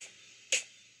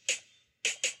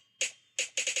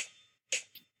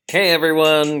Hey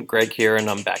everyone, Greg here, and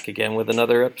I'm back again with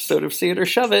another episode of See It or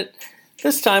Shove It.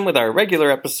 This time with our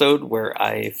regular episode where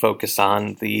I focus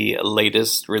on the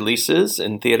latest releases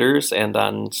in theaters and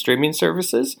on streaming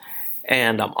services.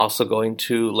 And I'm also going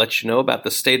to let you know about the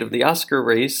state of the Oscar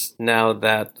race now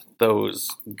that those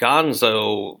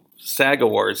gonzo SAG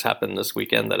Awards happened this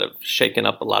weekend that have shaken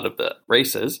up a lot of the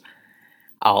races.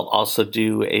 I'll also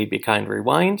do a Be Kind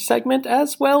Rewind segment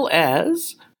as well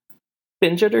as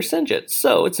Binge It or Singe It.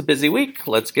 So it's a busy week.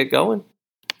 Let's get going.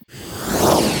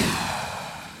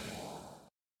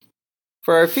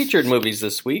 For our featured movies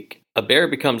this week, A Bear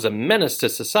Becomes a Menace to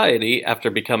Society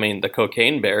after becoming the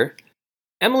Cocaine Bear.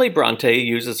 Emily Bronte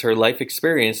uses her life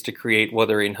experience to create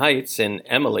Wuthering Heights in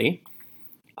Emily.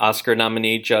 Oscar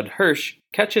nominee Judd Hirsch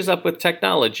catches up with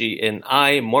technology in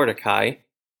iMordecai.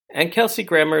 And Kelsey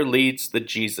Grammer leads the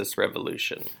Jesus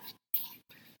Revolution.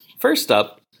 First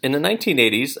up, in the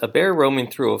 1980s, a bear roaming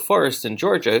through a forest in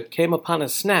Georgia came upon a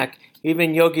snack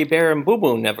even Yogi Bear and Boo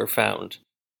Boo never found.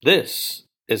 This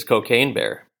is Cocaine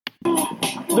Bear.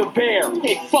 The bear,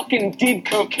 it fucking did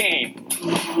cocaine.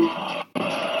 A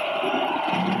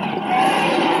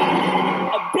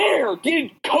bear did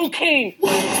cocaine.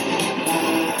 There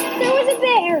was a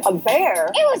bear. A bear?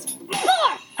 It was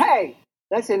four. Hey,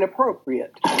 that's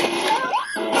inappropriate.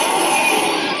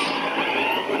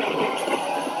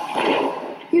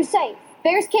 You're safe.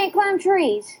 Bears can't climb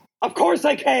trees. Of course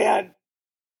I can.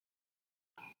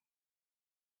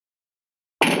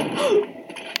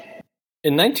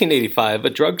 In 1985, a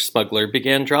drug smuggler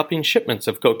began dropping shipments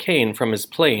of cocaine from his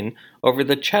plane over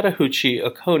the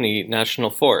Chattahoochee-Oconee National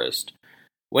Forest.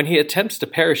 When he attempts to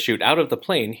parachute out of the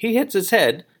plane, he hits his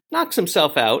head, knocks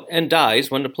himself out, and dies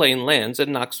when the plane lands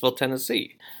in Knoxville,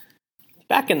 Tennessee.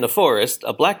 Back in the forest,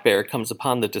 a black bear comes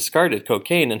upon the discarded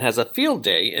cocaine and has a field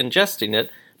day ingesting it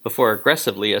before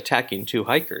aggressively attacking two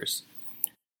hikers.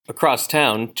 Across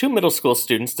town, two middle school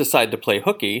students decide to play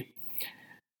hooky,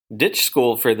 ditch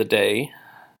school for the day,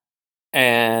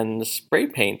 and spray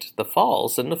paint the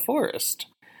falls in the forest.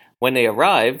 When they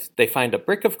arrive, they find a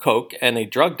brick of coke and a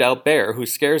drugged-out bear who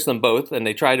scares them both, and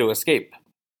they try to escape.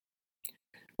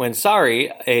 When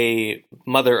Sari, a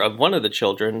mother of one of the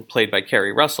children, played by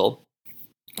Kerry Russell,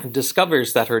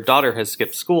 discovers that her daughter has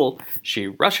skipped school, she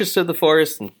rushes to the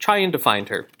forest and trying to find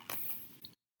her.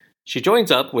 She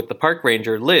joins up with the park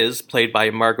ranger Liz, played by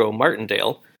Margot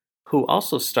Martindale, who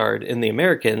also starred in The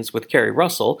Americans with Kerry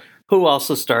Russell, who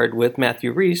also starred with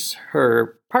Matthew Rhys,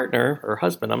 her partner, or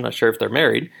husband, I'm not sure if they're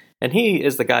married, and he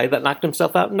is the guy that knocked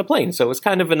himself out in the plane, so it was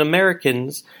kind of an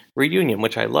Americans reunion,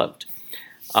 which I loved.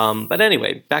 But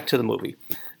anyway, back to the movie.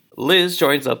 Liz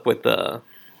joins up with a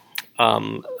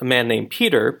man named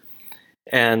Peter,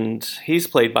 and he's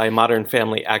played by Modern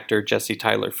Family actor Jesse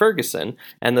Tyler Ferguson,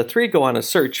 and the three go on a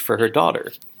search for her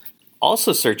daughter.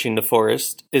 Also searching the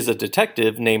forest is a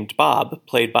detective named Bob,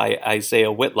 played by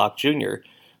Isaiah Whitlock Jr.,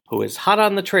 who is hot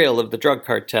on the trail of the drug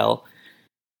cartel,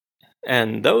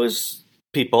 and those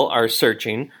people are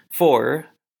searching for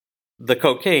the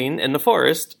cocaine in the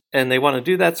forest, and they want to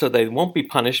do that so they won't be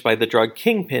punished by the drug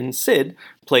kingpin Sid,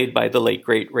 played by the late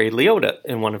great Ray Liotta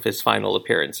in one of his final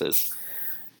appearances.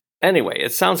 Anyway,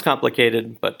 it sounds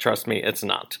complicated, but trust me, it's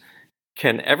not.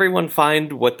 Can everyone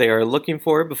find what they are looking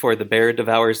for before the bear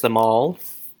devours them all?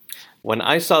 When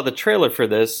I saw the trailer for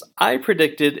this, I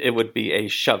predicted it would be a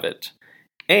shove it.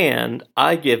 And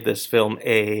I give this film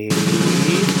a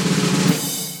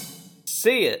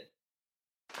see it.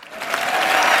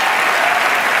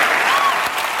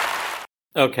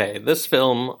 Okay, this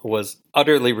film was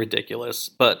utterly ridiculous,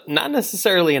 but not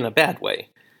necessarily in a bad way.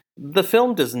 The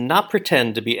film does not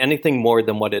pretend to be anything more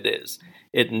than what it is.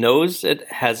 It knows it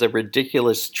has a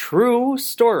ridiculous true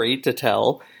story to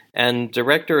tell, and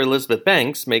director Elizabeth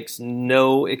Banks makes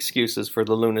no excuses for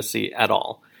the lunacy at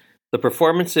all. The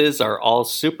performances are all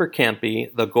super campy,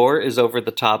 the gore is over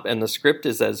the top, and the script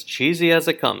is as cheesy as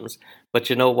it comes. But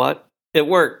you know what? It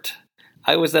worked.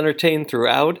 I was entertained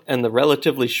throughout, and the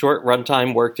relatively short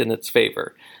runtime worked in its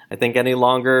favor. I think any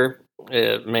longer,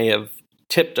 it may have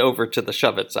tipped over to the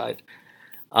shove it side.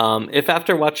 If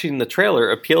after watching the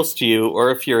trailer appeals to you, or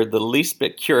if you're the least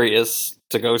bit curious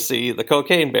to go see The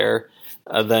Cocaine Bear,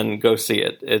 then go see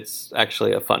it. It's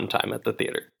actually a fun time at the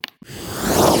theater.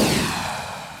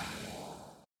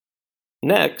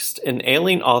 Next, an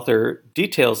ailing author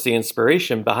details the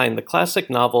inspiration behind the classic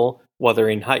novel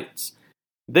Wuthering Heights.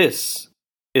 This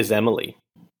is Emily.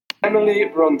 Emily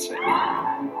Bronte.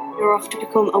 You're off to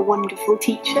become a wonderful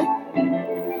teacher.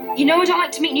 You know I don't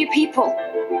like to meet new people.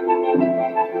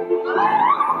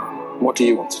 What do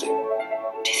you want to do?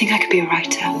 Do you think I could be a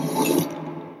writer?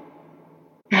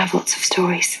 I have lots of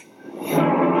stories.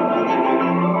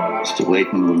 Mr.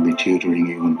 Waitman will be tutoring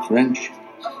you in French.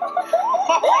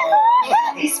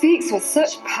 He speaks with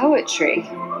such poetry.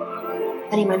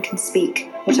 Any man can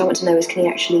speak. What I want to know is, can he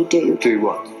actually do? Do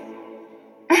what?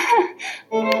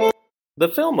 The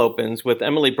film opens with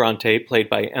Emily Bronte, played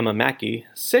by Emma Mackey,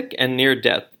 sick and near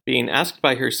death, being asked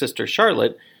by her sister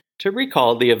Charlotte to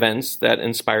recall the events that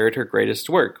inspired her greatest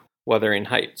work, Wuthering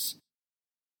Heights.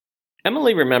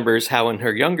 Emily remembers how in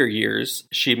her younger years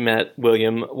she met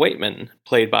William Waitman,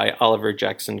 played by Oliver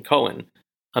Jackson Cohen,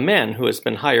 a man who has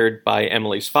been hired by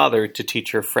Emily's father to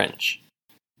teach her French.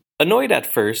 Annoyed at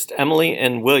first, Emily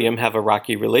and William have a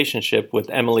rocky relationship, with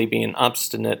Emily being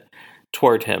obstinate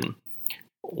toward him.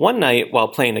 One night, while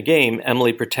playing a game,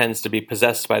 Emily pretends to be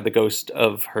possessed by the ghost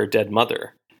of her dead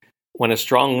mother. When a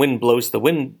strong wind blows the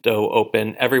window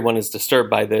open, everyone is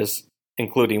disturbed by this,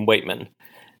 including Waitman.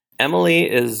 Emily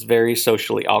is very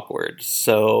socially awkward,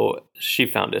 so she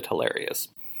found it hilarious.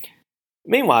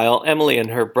 Meanwhile, Emily and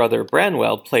her brother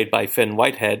Branwell, played by Finn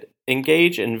Whitehead,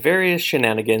 engage in various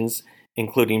shenanigans,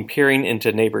 including peering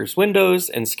into neighbors' windows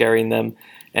and scaring them,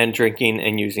 and drinking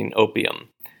and using opium.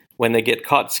 When they get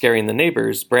caught scaring the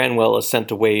neighbors, Branwell is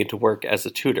sent away to work as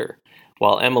a tutor,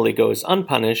 while Emily goes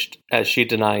unpunished as she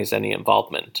denies any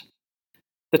involvement.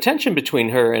 The tension between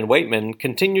her and Waitman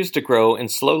continues to grow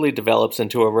and slowly develops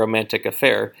into a romantic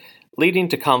affair, leading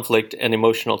to conflict and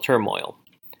emotional turmoil.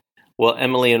 Will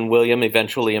Emily and William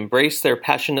eventually embrace their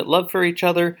passionate love for each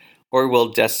other, or will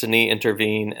destiny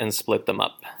intervene and split them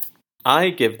up?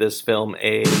 I give this film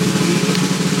a...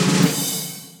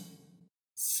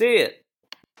 See it.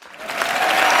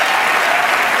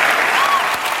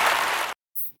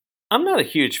 I'm not a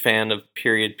huge fan of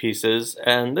period pieces,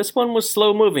 and this one was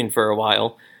slow-moving for a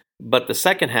while, but the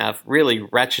second half really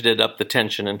ratcheted up the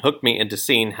tension and hooked me into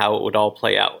seeing how it would all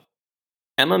play out.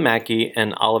 Emma Mackey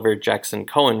and Oliver Jackson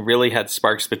Cohen really had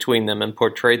sparks between them and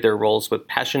portrayed their roles with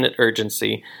passionate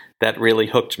urgency that really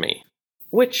hooked me.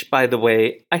 Which, by the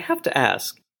way, I have to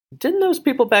ask, didn't those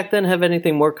people back then have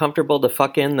anything more comfortable to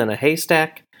fuck in than a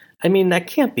haystack? I mean, that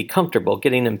can't be comfortable,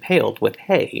 getting impaled with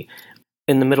hay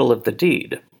in the middle of the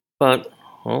deed. But,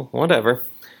 well, whatever.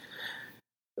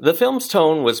 The film's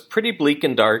tone was pretty bleak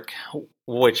and dark,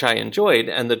 which I enjoyed,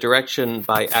 and the direction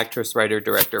by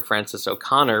actress-writer-director Frances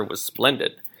O'Connor was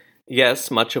splendid.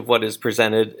 Yes, much of what is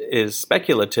presented is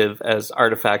speculative, as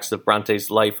artifacts of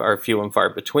Bronte's life are few and far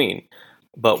between.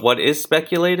 But what is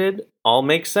speculated all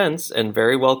makes sense and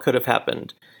very well could have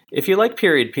happened. If you like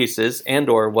period pieces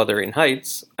and/or Wuthering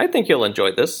Heights, I think you'll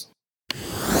enjoy this.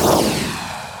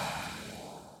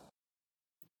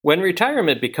 When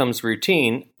retirement becomes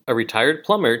routine, a retired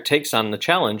plumber takes on the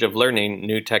challenge of learning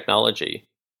new technology.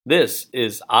 This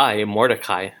is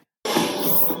iMordecai.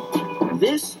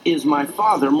 This is my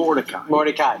father, Mordecai.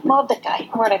 Mordecai.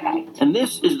 And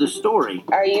this is the story.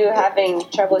 Are you having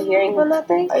trouble hearing on that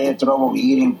thing? I had trouble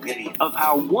eating pity. Of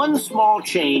how one small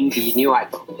change. The new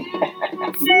iPhone.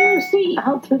 You see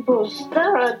how people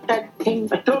stare at that thing.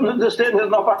 I don't understand, there's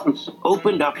no buttons.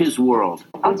 Opened up his world.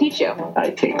 I'll teach you.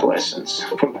 I take lessons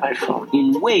from iPhone.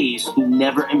 In ways he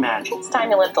never imagined. It's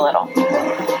time you lived a little.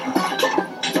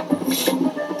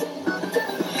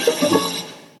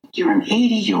 You're an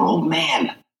 80-year-old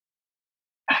man.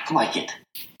 Act like it.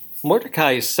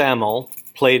 Mordecai Samuel,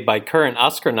 played by current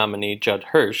Oscar nominee Judd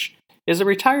Hirsch, is a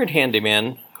retired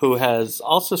handyman who has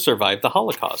also survived the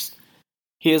Holocaust.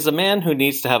 He is a man who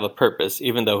needs to have a purpose,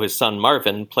 even though his son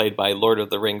Marvin, played by Lord of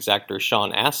the Rings actor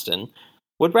Sean Astin,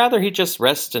 would rather he just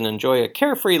rest and enjoy a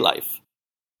carefree life.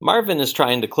 Marvin is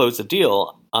trying to close a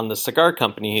deal on the cigar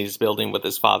company he's building with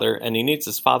his father, and he needs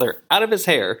his father out of his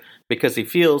hair because he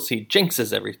feels he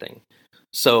jinxes everything.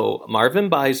 So Marvin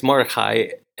buys Mordecai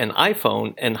an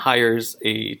iPhone and hires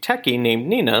a techie named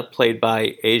Nina, played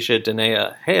by Asia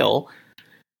Danae Hale.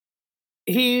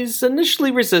 He's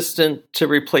initially resistant to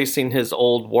replacing his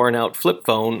old worn-out flip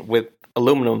phone with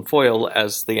aluminum foil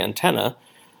as the antenna,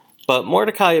 but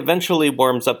Mordecai eventually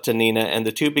warms up to Nina and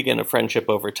the two begin a friendship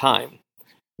over time.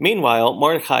 Meanwhile,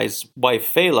 Mordecai's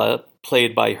wife Fela,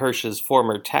 played by Hirsch's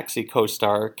former Taxi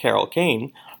co-star Carol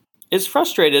Kane, is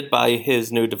frustrated by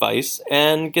his new device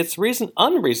and gets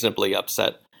unreasonably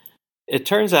upset. It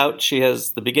turns out she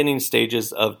has the beginning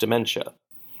stages of dementia.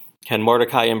 Can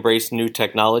Mordecai embrace new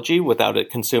technology without it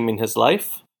consuming his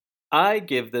life? I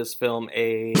give this film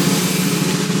a...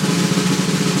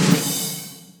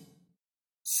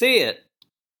 See it.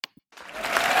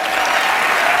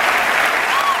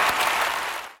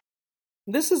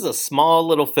 This is a small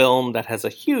little film that has a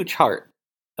huge heart.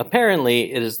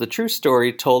 Apparently, it is the true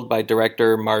story told by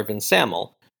director Marvin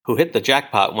Samuel, who hit the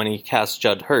jackpot when he cast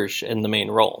Judd Hirsch in the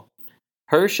main role.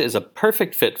 Hirsch is a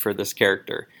perfect fit for this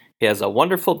character. He has a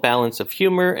wonderful balance of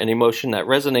humor and emotion that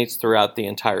resonates throughout the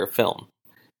entire film.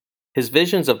 His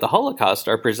visions of the Holocaust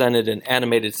are presented in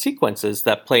animated sequences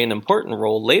that play an important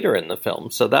role later in the film,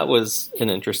 so that was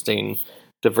an interesting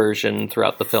diversion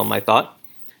throughout the film, I thought.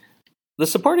 The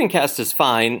supporting cast is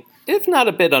fine, if not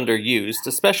a bit underused,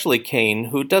 especially Kane,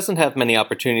 who doesn't have many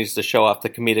opportunities to show off the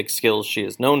comedic skills she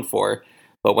is known for,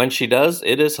 but when she does,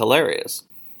 it is hilarious.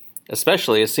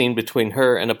 Especially a scene between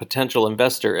her and a potential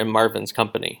investor in Marvin's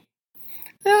company.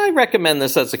 I recommend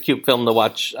this as a cute film to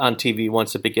watch on TV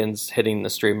once it begins hitting the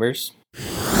streamers.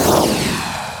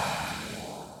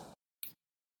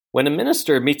 When a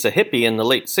minister meets a hippie in the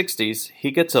late 60s, he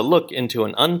gets a look into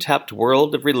an untapped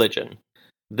world of religion.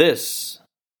 This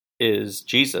is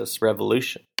Jesus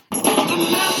Revolution.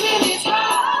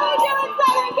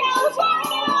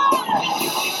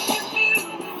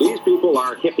 These people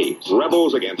are hippies,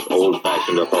 rebels against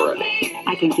old-fashioned authority.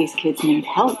 I think these kids need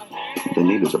help. What they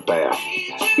need is a bath.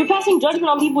 You're passing judgment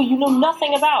on people you know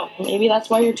nothing about. Maybe that's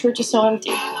why your church is so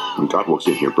empty. When God walks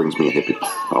in here, brings me a hippie,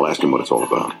 I'll ask him what it's all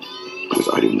about. Because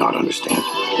I do not understand.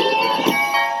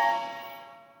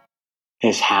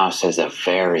 His house has a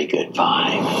very good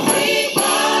vibe.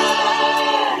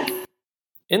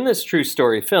 In this true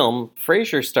story film,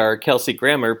 Frasier star Kelsey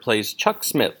Grammer plays Chuck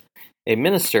Smith, a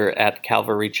minister at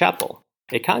Calvary Chapel,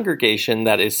 a congregation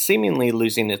that is seemingly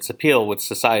losing its appeal with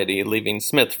society, leaving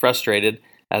Smith frustrated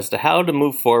as to how to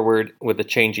move forward with a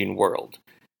changing world.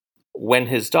 When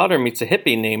his daughter meets a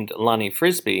hippie named Lonnie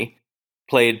Frisbee,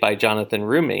 played by Jonathan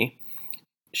Rumi,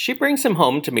 she brings him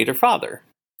home to meet her father.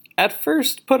 At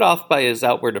first put off by his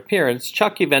outward appearance,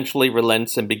 Chuck eventually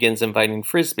relents and begins inviting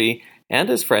Frisbee and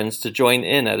his friends to join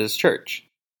in at his church.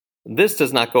 This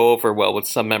does not go over well with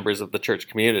some members of the church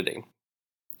community.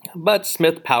 But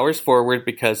Smith powers forward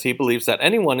because he believes that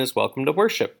anyone is welcome to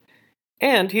worship,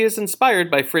 and he is inspired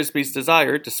by Frisbee's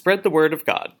desire to spread the word of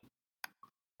God.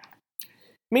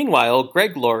 Meanwhile,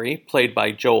 Greg Laurie, played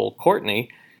by Joel Courtney,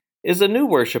 is a new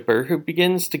worshiper who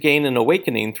begins to gain an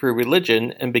awakening through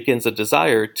religion and begins a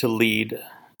desire to lead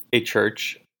a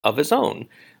church of his own,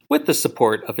 with the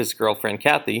support of his girlfriend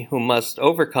Kathy, who must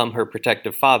overcome her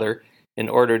protective father in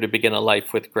order to begin a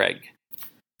life with Greg.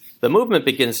 The movement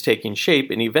begins taking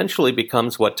shape and eventually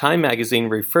becomes what Time magazine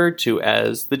referred to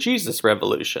as the Jesus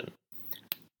Revolution.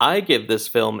 I give this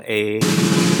film a...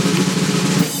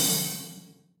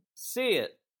 See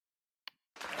it.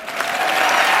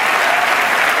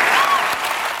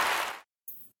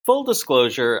 Full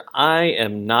disclosure, I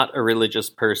am not a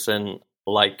religious person,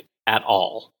 at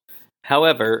all.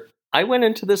 However, I went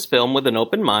into this film with an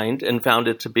open mind and found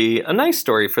it to be a nice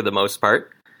story for the most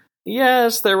part.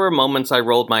 Yes, there were moments I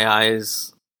rolled my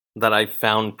eyes that I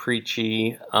found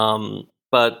preachy,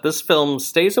 but this film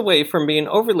stays away from being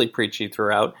overly preachy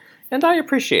throughout, and I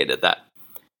appreciated that.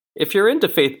 If you're into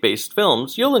faith-based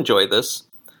films, you'll enjoy this.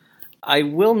 I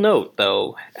will note,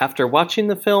 though, after watching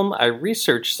the film, I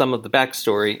researched some of the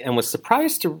backstory and was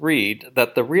surprised to read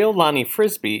that the real Lonnie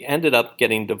Frisbee ended up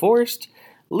getting divorced,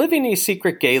 living a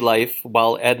secret gay life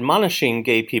while admonishing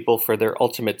gay people for their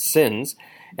ultimate sins,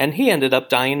 and he ended up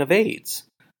dying of AIDS.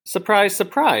 Surprise,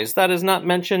 surprise, that is not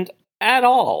mentioned at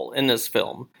all in this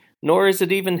film, nor is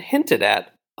it even hinted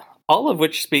at, all of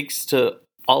which speaks to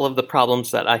all of the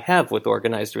problems that I have with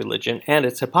organized religion and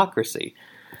its hypocrisy.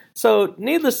 So,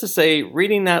 needless to say,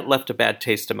 reading that left a bad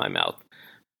taste in my mouth.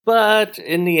 But,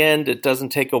 in the end, it doesn't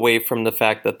take away from the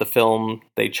fact that the film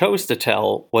they chose to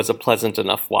tell was a pleasant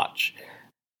enough watch.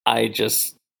 I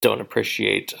just don't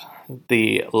appreciate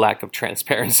the lack of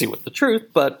transparency with the truth,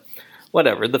 but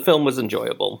whatever, the film was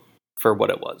enjoyable for what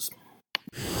it was.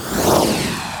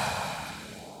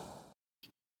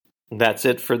 That's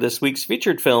it for this week's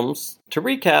featured films. To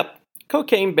recap,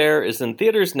 Cocaine Bear is in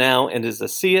theaters now and is a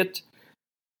see it.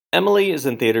 Emily is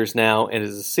in theaters now and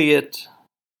is a see it.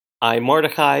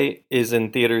 iMordecai is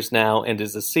in theaters now and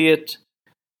is a see it.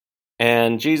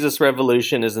 And Jesus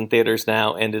Revolution is in theaters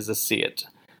now and is a see it.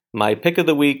 My pick of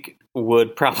the week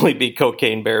would probably be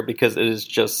Cocaine Bear because it is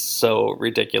just so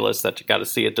ridiculous that you gotta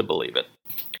see it to believe it.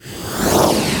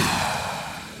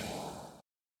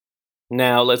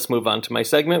 Now let's move on to my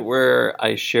segment where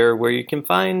I share where you can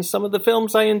find some of the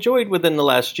films I enjoyed within the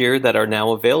last year that are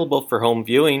now available for home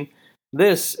viewing.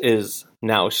 This is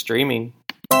Now Streaming.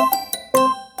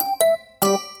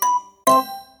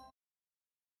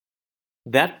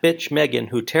 That Bitch Megan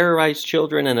Who Terrorized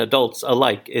Children and Adults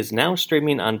Alike is now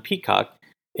streaming on Peacock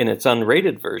in its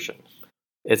unrated version.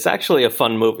 It's actually a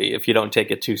fun movie if you don't take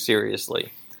it too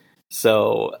seriously.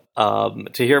 So,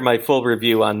 to hear my full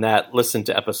review on that, listen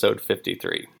to episode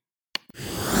 53.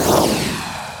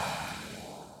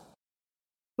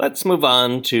 Let's move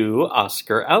on to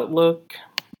Oscar Outlook.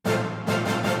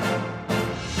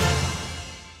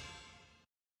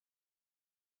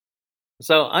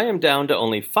 So I am down to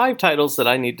only 5 titles that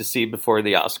I need to see before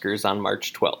the Oscars on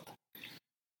March 12th.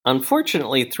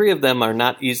 Unfortunately, 3 of them are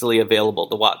not easily available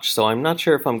to watch, so I'm not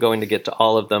sure if I'm going to get to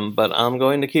all of them, but I'm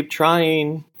going to keep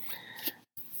trying.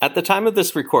 At the time of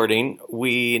this recording,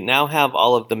 we now have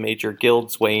all of the major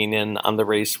guilds weighing in on the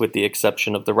race with the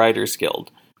exception of the Writers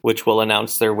Guild, which will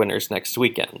announce their winners next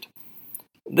weekend.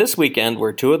 This weekend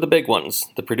were 2 of the big ones.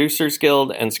 The Producers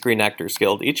Guild and Screen Actors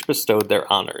Guild each bestowed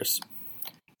their honors.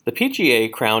 The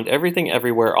PGA crowned Everything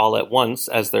Everywhere All at Once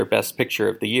as their Best Picture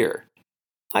of the Year.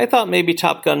 I thought maybe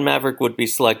Top Gun Maverick would be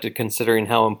selected considering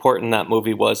how important that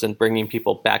movie was in bringing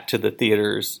people back to the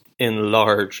theaters in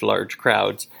large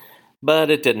crowds,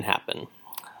 but it didn't happen.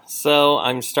 So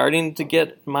I'm starting to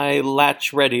get my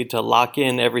latch ready to lock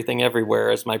in Everything Everywhere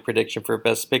as my prediction for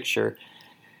Best Picture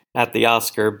at the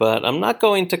Oscar, but I'm not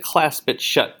going to clasp it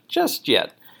shut just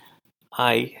yet.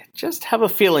 I just have a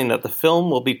feeling that the film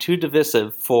will be too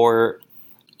divisive for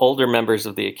older members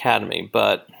of the Academy,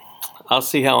 but I'll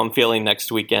see how I'm feeling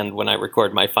next weekend when I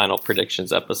record my final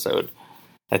predictions episode.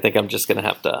 I think I'm just going to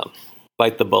have to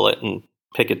bite the bullet and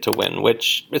pick it to win,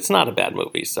 which it's not a bad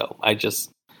movie, so I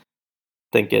just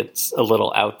think it's a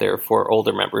little out there for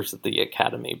older members of the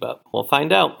Academy, but we'll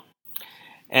find out.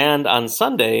 And on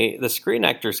Sunday, the Screen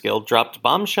Actors Guild dropped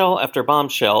bombshell after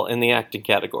bombshell in the acting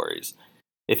categories.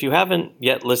 If you haven't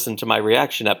yet listened to my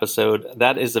reaction episode,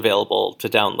 that is available to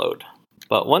download.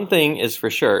 But one thing is for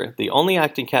sure, the only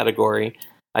acting category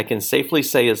I can safely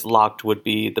say is locked would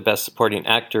be the Best Supporting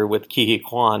Actor with Ke Huy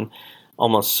Quan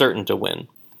almost certain to win.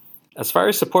 As far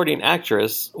as Supporting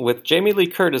Actress, with Jamie Lee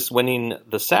Curtis winning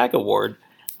the SAG Award,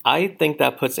 I think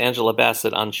that puts Angela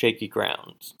Bassett on shaky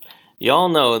grounds. You all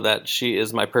know that she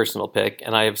is my personal pick,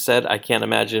 and I have said I can't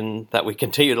imagine that we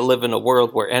continue to live in a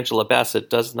world where Angela Bassett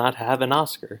does not have an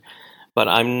Oscar. But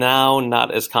I'm now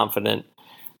not as confident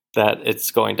that it's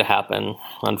going to happen,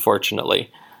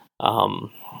 unfortunately.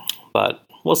 But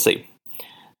we'll see.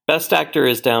 Best Actor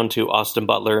is down to Austin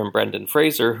Butler and Brendan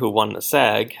Fraser, who won the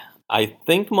SAG. I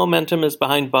think momentum is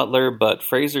behind Butler, but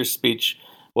Fraser's speech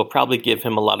will probably give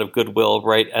him a lot of goodwill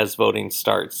right as voting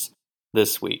starts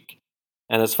this week.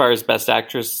 And as far as Best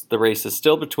Actress, the race is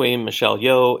still between Michelle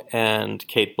Yeoh and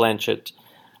Cate Blanchett.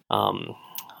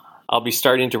 I'll be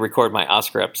starting to record my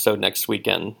Oscar episode next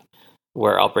weekend,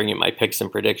 where I'll bring you my picks and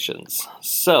predictions.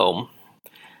 So,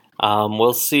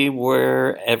 we'll see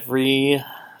where everything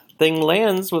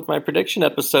lands with my prediction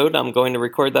episode. I'm going to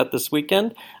record that this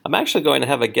weekend. I'm actually going to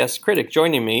have a guest critic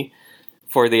joining me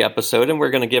for the episode, and we're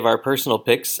going to give our personal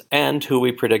picks and who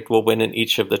we predict will win in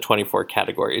each of the 24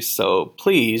 categories. So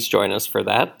please join us for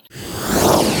that.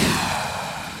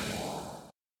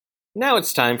 Now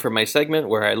it's time for my segment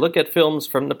where I look at films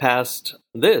from the past.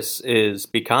 This is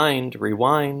Be Kind,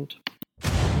 Rewind.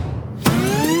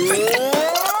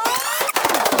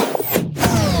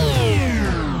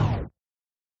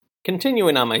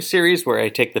 Continuing on my series where I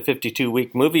take the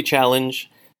 52-week movie challenge,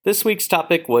 this week's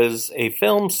topic was a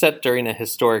film set during a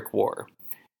historic war.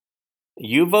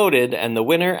 You voted, and the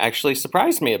winner actually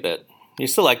surprised me a bit. You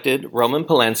selected Roman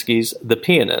Polanski's The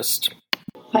Pianist.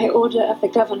 By order of the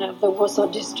governor of the Warsaw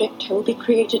District, there will be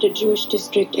created a Jewish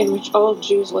district in which all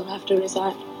Jews will have to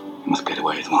reside. I must get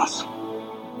away at once.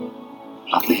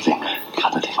 Not leaving.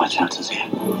 Can't take my chances here.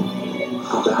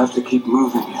 But I have to keep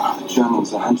moving. The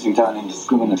Germans are hunting down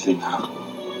indiscriminately now.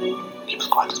 Keep as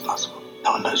quiet as possible.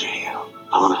 No one knows you're here.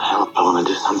 I want to help. I want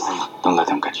to do something. Don't let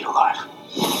them get you alive.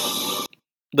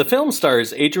 The film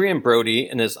stars Adrian Brody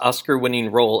in his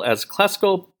Oscar-winning role as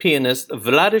classical pianist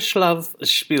Władysław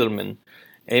Szpilman,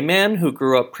 a man who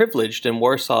grew up privileged in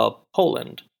Warsaw,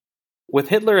 Poland. With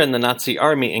Hitler and the Nazi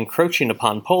army encroaching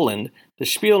upon Poland, the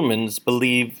Szpilmans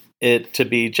believe it to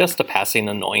be just a passing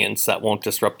annoyance that won't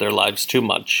disrupt their lives too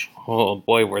much. Oh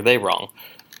boy, were they wrong.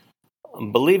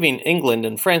 Believing England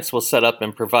and France will set up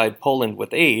and provide Poland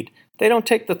with aid, they don't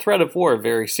take the threat of war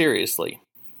very seriously.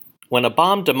 When a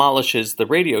bomb demolishes the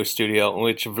radio studio in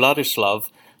which Władysław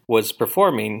was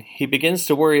performing, he begins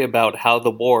to worry about how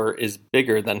the war is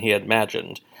bigger than he had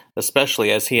imagined, especially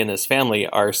as he and his family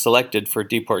are selected for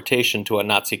deportation to a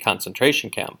Nazi concentration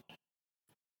camp.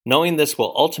 Knowing this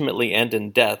will ultimately end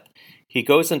in death, he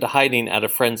goes into hiding at a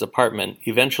friend's apartment,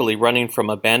 eventually running from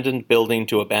abandoned building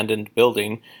to abandoned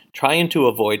building, trying to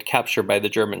avoid capture by the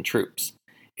German troops.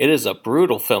 It is a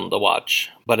brutal film to watch,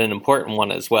 but an important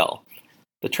one as well.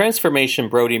 The transformation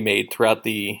Brody made throughout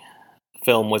the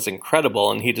film was incredible,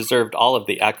 and he deserved all of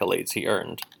the accolades he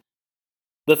earned.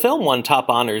 The film won top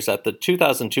honors at the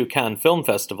 2002 Cannes Film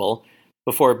Festival,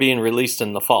 before being released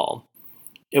in the fall.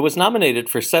 It was nominated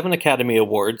for 7 Academy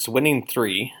Awards, winning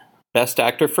 3. Best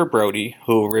Actor for Brody,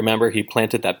 who, remember, he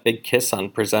planted that big kiss on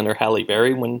presenter Halle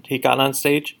Berry when he got on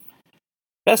stage.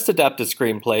 Best Adapted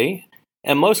Screenplay,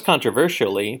 and most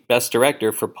controversially, Best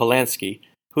Director for Polanski,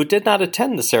 who did not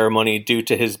attend the ceremony due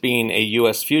to his being a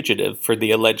U.S. fugitive for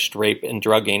the alleged rape and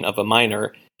drugging of a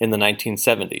minor in the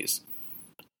 1970s.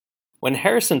 When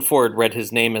Harrison Ford read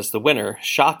his name as the winner,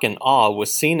 shock and awe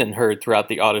was seen and heard throughout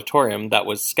the auditorium that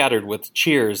was scattered with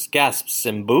cheers, gasps,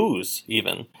 and boos,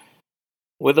 even.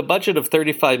 With a budget of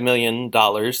 $35 million,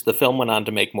 the film went on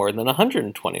to make more than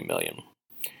 $120 million.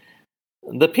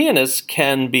 The Pianist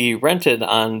can be rented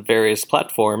on various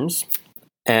platforms,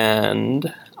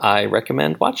 and I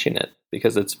recommend watching it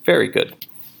because it's very good.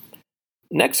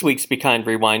 Next week's Be Kind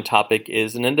Rewind topic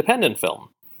is an independent film.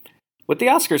 With the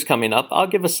Oscars coming up, I'll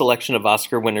give a selection of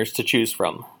Oscar winners to choose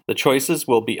from. The choices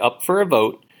will be up for a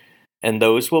vote, and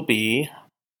those will be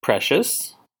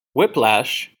Precious,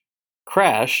 Whiplash,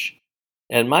 Crash,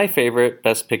 and my favorite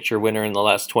Best Picture winner in the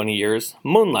last 20 years,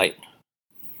 Moonlight.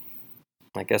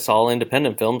 I guess all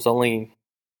independent films only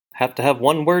have to have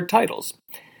one-word titles.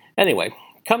 Anyway,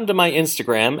 come to my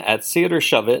Instagram at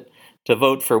 @SeeItOrShoveIt to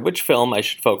vote for which film I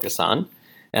should focus on,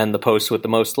 and the post with the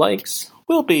most likes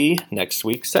will be next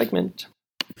week's segment.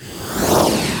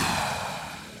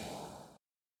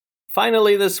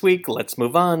 Finally this week, let's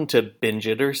move on to Binge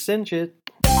It or Singe It.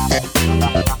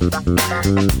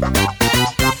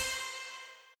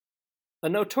 A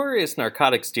notorious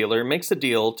narcotics dealer makes a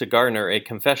deal to garner a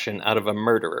confession out of a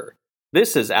murderer.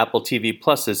 This is Apple TV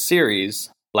Plus's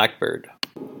series, Blackbird.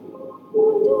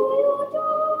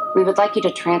 We would like you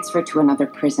to transfer to another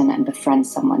prison and befriend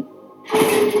someone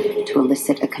to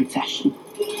elicit a confession.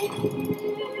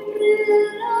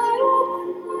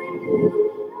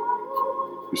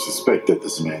 We suspect that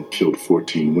this man killed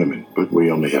 14 women, but we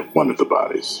only have one of the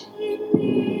bodies.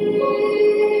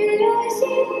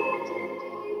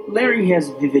 Larry has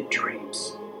vivid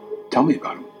dreams. Tell me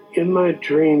about him. In my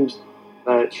dreams,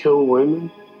 I kill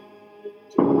women.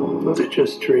 Those are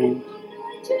just dreams.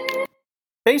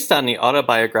 Based on the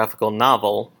autobiographical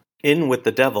novel In with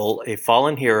the Devil, a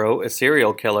fallen hero, a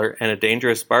serial killer, and a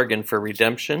dangerous bargain for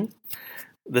redemption,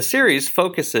 the series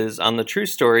focuses on the true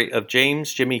story of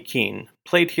James Jimmy Keene,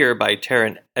 played here by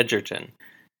Taron Egerton,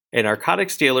 a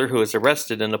narcotics dealer who is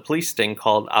arrested in a police sting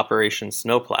called Operation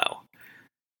Snowplow.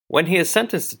 When he is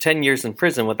sentenced to 10 years in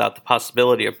prison without the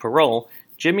possibility of parole,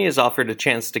 Jimmy is offered a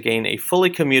chance to gain a fully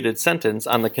commuted sentence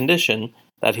on the condition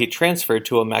that he transferred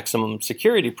to a maximum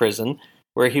security prison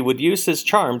where he would use his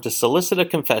charm to solicit a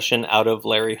confession out of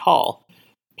Larry Hall,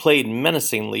 played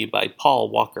menacingly by Paul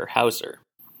Walker Hauser.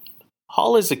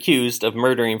 Hall is accused of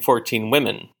murdering 14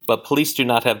 women, but police do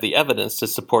not have the evidence to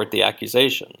support the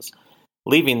accusations,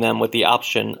 leaving them with the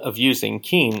option of using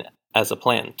Keene as a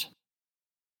plant.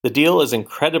 The deal is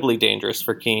incredibly dangerous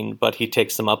for Keene, but he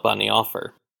takes them up on the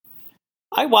offer.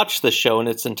 I watched the show in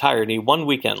its entirety one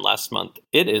weekend last month.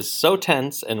 It is so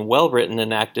tense and well written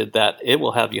and acted that it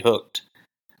will have you hooked.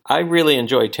 I really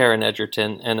enjoy Taron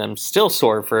Egerton, and I'm still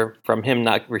sore from him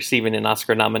not receiving an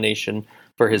Oscar nomination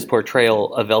for his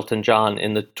portrayal of Elton John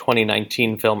in the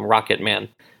 2019 film Rocket Man.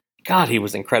 God, he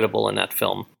was incredible in that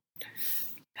film.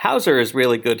 Hauser is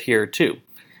really good here, too.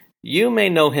 You may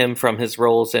know him from his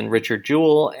roles in Richard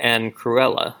Jewell and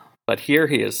Cruella, but here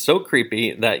he is so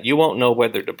creepy that you won't know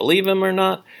whether to believe him or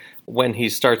not when he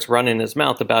starts running his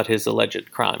mouth about his alleged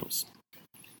crimes.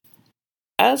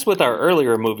 As with our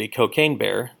earlier movie, Cocaine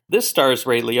Bear, this stars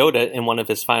Ray Liotta in one of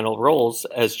his final roles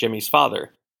as Jimmy's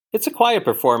father. It's a quiet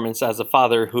performance as a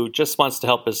father who just wants to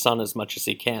help his son as much as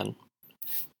he can.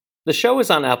 The show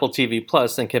is on Apple TV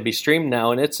Plus and can be streamed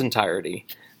now in its entirety,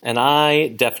 and I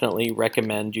definitely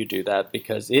recommend you do that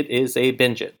because it is a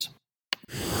binge it.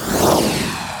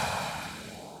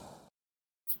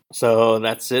 So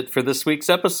that's it for this week's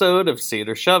episode of See It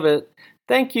or Shove It.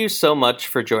 Thank you so much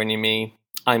for joining me.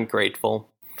 I'm grateful.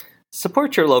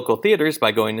 Support your local theaters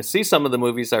by going to see some of the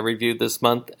movies I reviewed this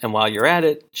month, and while you're at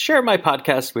it, share my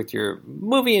podcast with your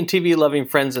movie and TV-loving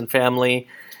friends and family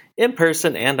in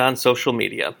person and on social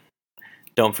media.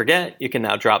 Don't forget, you can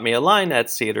now drop me a line at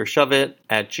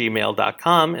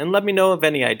seeitorshove@gmail.com and let me know of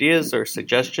any ideas or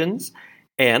suggestions,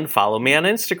 and follow me on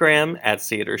Instagram at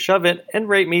seeitorshove and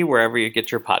rate me wherever you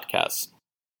get your podcasts.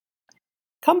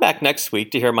 Come back next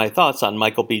week to hear my thoughts on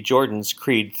Michael B. Jordan's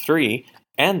Creed 3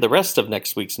 and the rest of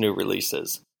next week's new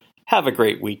releases. Have a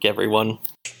great week, everyone.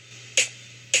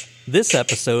 This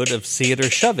episode of See It or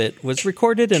Shove It was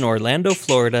recorded in Orlando,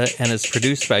 Florida, and is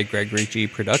produced by Gregory G.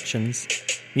 Productions.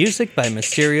 Music by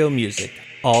Mysterio Music.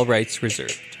 All rights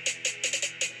reserved.